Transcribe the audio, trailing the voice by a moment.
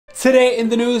Today in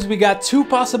the news, we got two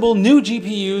possible new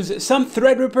GPUs, some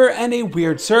Threadripper, and a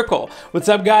weird circle. What's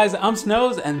up guys, I'm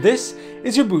Snows, and this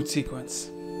is your boot sequence.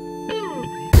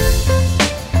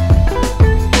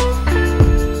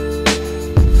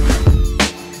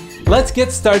 Let's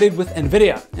get started with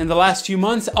Nvidia. In the last few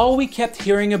months, all we kept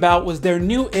hearing about was their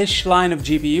new-ish line of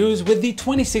GPUs with the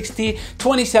 2060,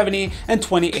 2070, and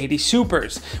 2080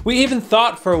 Supers. We even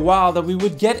thought for a while that we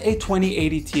would get a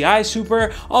 2080 Ti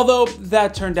Super, although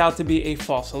that turned out to be a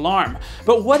false alarm.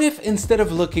 But what if instead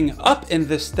of looking up in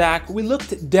the stack, we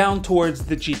looked down towards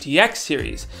the GTX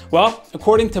series? Well,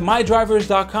 according to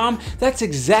Mydrivers.com, that's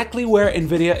exactly where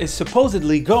Nvidia is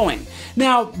supposedly going.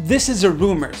 Now, this is a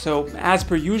rumor, so as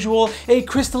per usual, a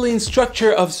crystalline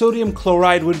structure of sodium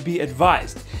chloride would be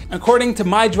advised. According to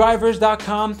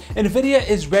Mydrivers.com, Nvidia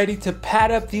is ready to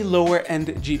pad up the lower-end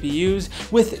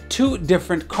GPUs with two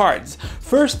different cards.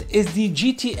 First is the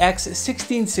GTX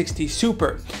 1660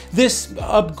 Super. This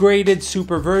upgraded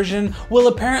Super version will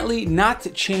apparently not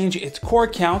change its core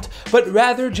count, but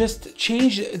rather just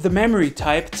change the memory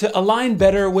type to align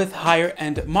better with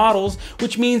higher-end models,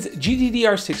 which means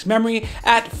GDDR6 memory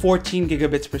at 14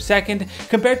 gigabits per second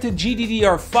compared to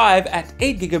GDDR5 at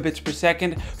 8 gigabits per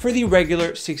second for the regular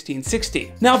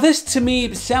 1660. Now this to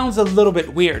me sounds a little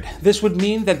bit weird. This would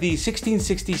mean that the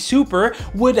 1660 Super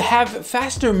would have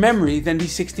faster memory than the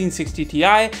 1660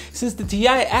 Ti, since the Ti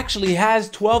actually has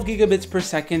 12 gigabits per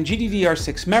second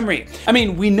GDDR6 memory. I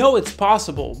mean, we know it's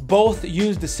possible. Both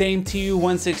use the same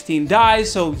TU-116 die,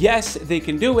 so yes, they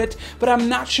can do it, but I'm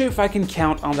not sure if I can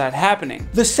count on that happening.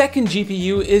 The second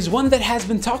GPU is one that has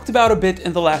been talked about a bit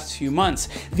in the last few months,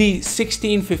 the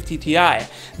 1650 Ti.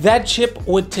 That chip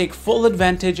would take full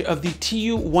advantage of the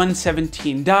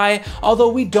TU-117 die, although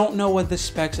we don't know what the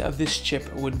specs of this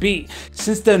chip would be.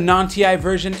 Since the non-Ti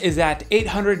version is at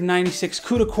 896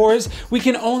 CUDA cores, we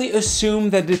can only assume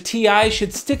that the Ti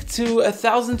should stick to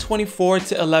 1024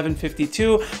 to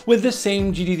 1152 with the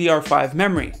same GDDR5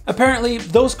 memory. Apparently,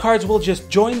 those cards will just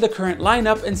join the current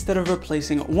lineup instead of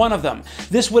replacing one of them.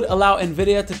 This would allow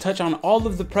Nvidia to touch on all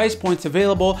of the price points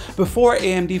available before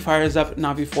AMD fires up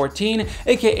Navi 14,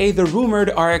 aka the rumored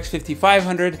RX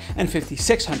 5500 and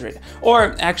 5600,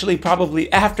 or actually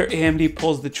probably after AMD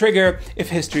pulls the trigger if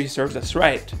history serves us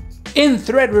right. In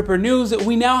Threadripper news,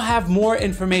 we now have more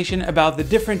information about the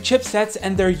different chipsets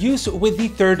and their use with the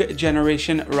third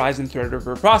generation Ryzen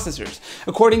Threadripper processors.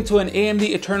 According to an AMD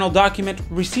Eternal document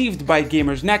received by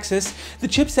Gamers Nexus, the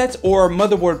chipsets or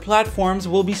motherboard platforms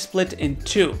will be split in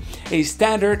two: a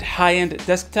standard high-end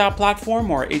desktop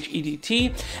platform or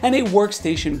HEDT and a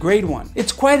workstation grade one.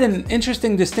 It's quite an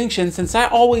interesting distinction since I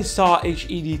always saw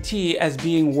HEDT as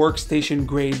being workstation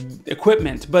grade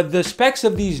equipment, but the specs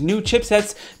of these new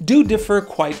chipsets do differ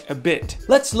quite a bit.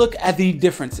 Let's look at the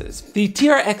differences. The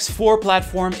TRX4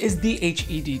 platform is the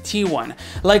HEDT one.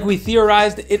 Like we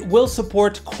theorized, it will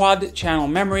support quad channel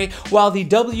memory, while the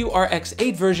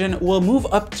WRX8 version will move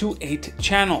up to 8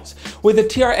 channels. With the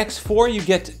TRX4 you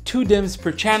get 2 DIMMs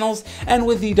per channels, and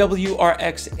with the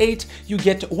WRX8 you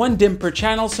get 1 DIMM per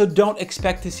channel, so don't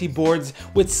expect to see boards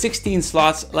with 16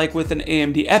 slots like with an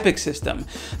AMD EPYC system.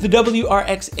 The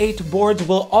WRX8 boards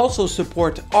will also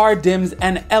support R DIMMs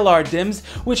and LR DIMMs,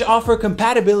 which offer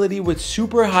compatibility with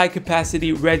super high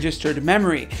capacity registered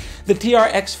memory. The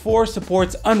TRX4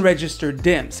 supports unregistered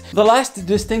DIMMs. The last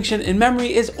distinction in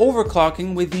memory is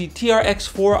overclocking, with the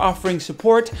TRX4 offering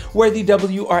support where the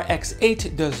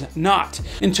WRX8 does not.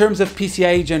 In terms of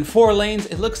PCIe Gen 4 lanes,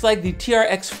 it looks like the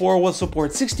TRX4 will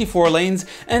support 64 lanes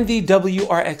and the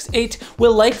WRX8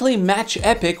 will likely match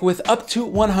EPYC with up to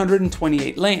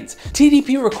 128 lanes.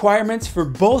 TDP requirements for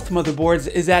both motherboards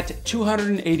is at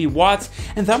 280 watts,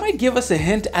 and that might give us a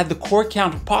hint at the core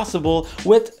count possible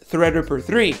with Threadripper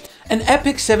 3. An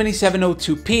EPYC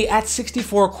 7702P at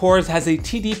 64 cores has a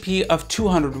TDP of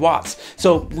 200 watts,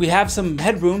 so we have some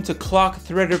headroom to clock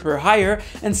Threadripper higher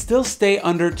and still stay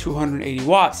under 280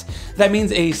 watts. That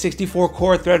means a 64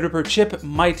 core Threadripper chip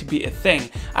might be a thing.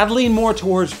 I'd lean more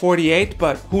towards 48,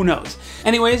 but who knows.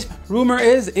 Anyways, rumor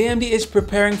is AMD is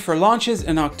preparing for launches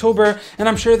in October, and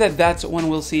I'm sure that that's when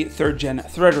we'll see 3rd gen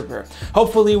Threadripper.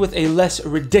 Hopefully with a less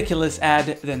ridiculous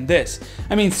ad than this.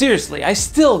 I mean, seriously, I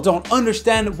still don't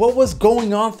understand what was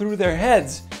going on through their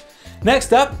heads.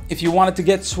 Next up, if you wanted to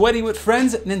get sweaty with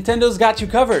friends, Nintendo's got you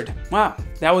covered. Wow,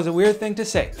 that was a weird thing to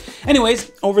say.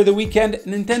 Anyways, over the weekend,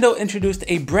 Nintendo introduced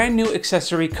a brand new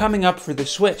accessory coming up for the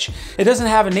Switch. It doesn't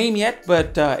have a name yet,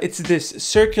 but it's this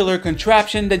circular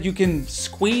contraption that you can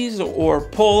squeeze or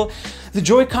pull. The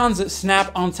Joy-Cons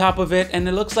snap on top of it, and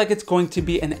it looks like it's going to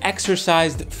be an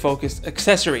exercise-focused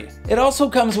accessory. It also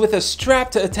comes with a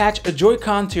strap to attach a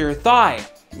Joy-Con to your thigh.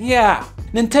 Yeah.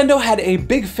 Nintendo had a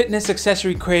big fitness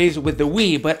accessory craze with the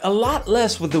Wii, but a lot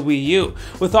less with the Wii U.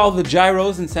 With all the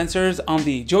gyros and sensors on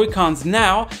the Joy-Cons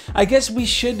now, I guess we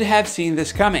should have seen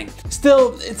this coming.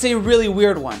 Still, it's a really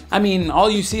weird one. I mean, all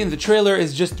you see in the trailer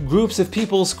is just groups of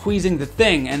people squeezing the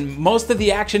thing, and most of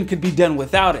the action could be done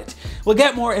without it. We'll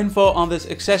get more info on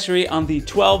this accessory on the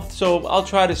 12th, so I'll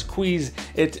try to squeeze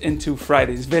it into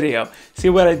Friday's video. See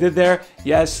what I did there?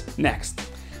 Yes, next.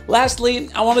 Lastly,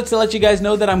 I wanted to let you guys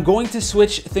know that I'm going to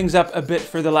switch things up a bit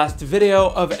for the last video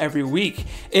of every week.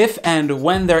 If and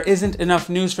when there isn't enough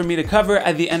news for me to cover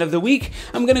at the end of the week,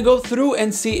 I'm gonna go through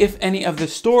and see if any of the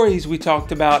stories we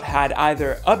talked about had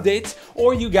either updates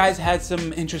or you guys had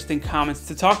some interesting comments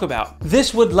to talk about.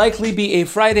 This would likely be a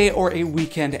Friday or a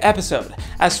weekend episode.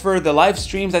 As for the live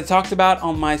streams I talked about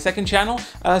on my second channel,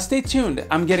 stay tuned,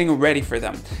 I'm getting ready for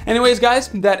them. Anyways guys,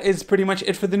 that is pretty much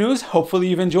it for the news. Hopefully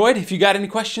you've enjoyed. If you got any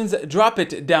questions, drop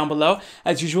it down below.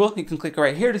 As usual, you can click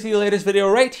right here to see the latest video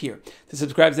right here, to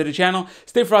subscribe to the channel.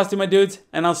 Stay frosty, my dudes,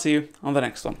 and I'll see you on the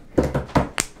next one.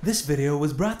 This video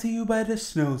was brought to you by the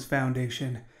Snows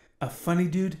Foundation. A funny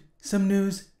dude, some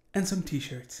news, and some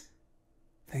t-shirts.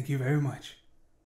 Thank you very much.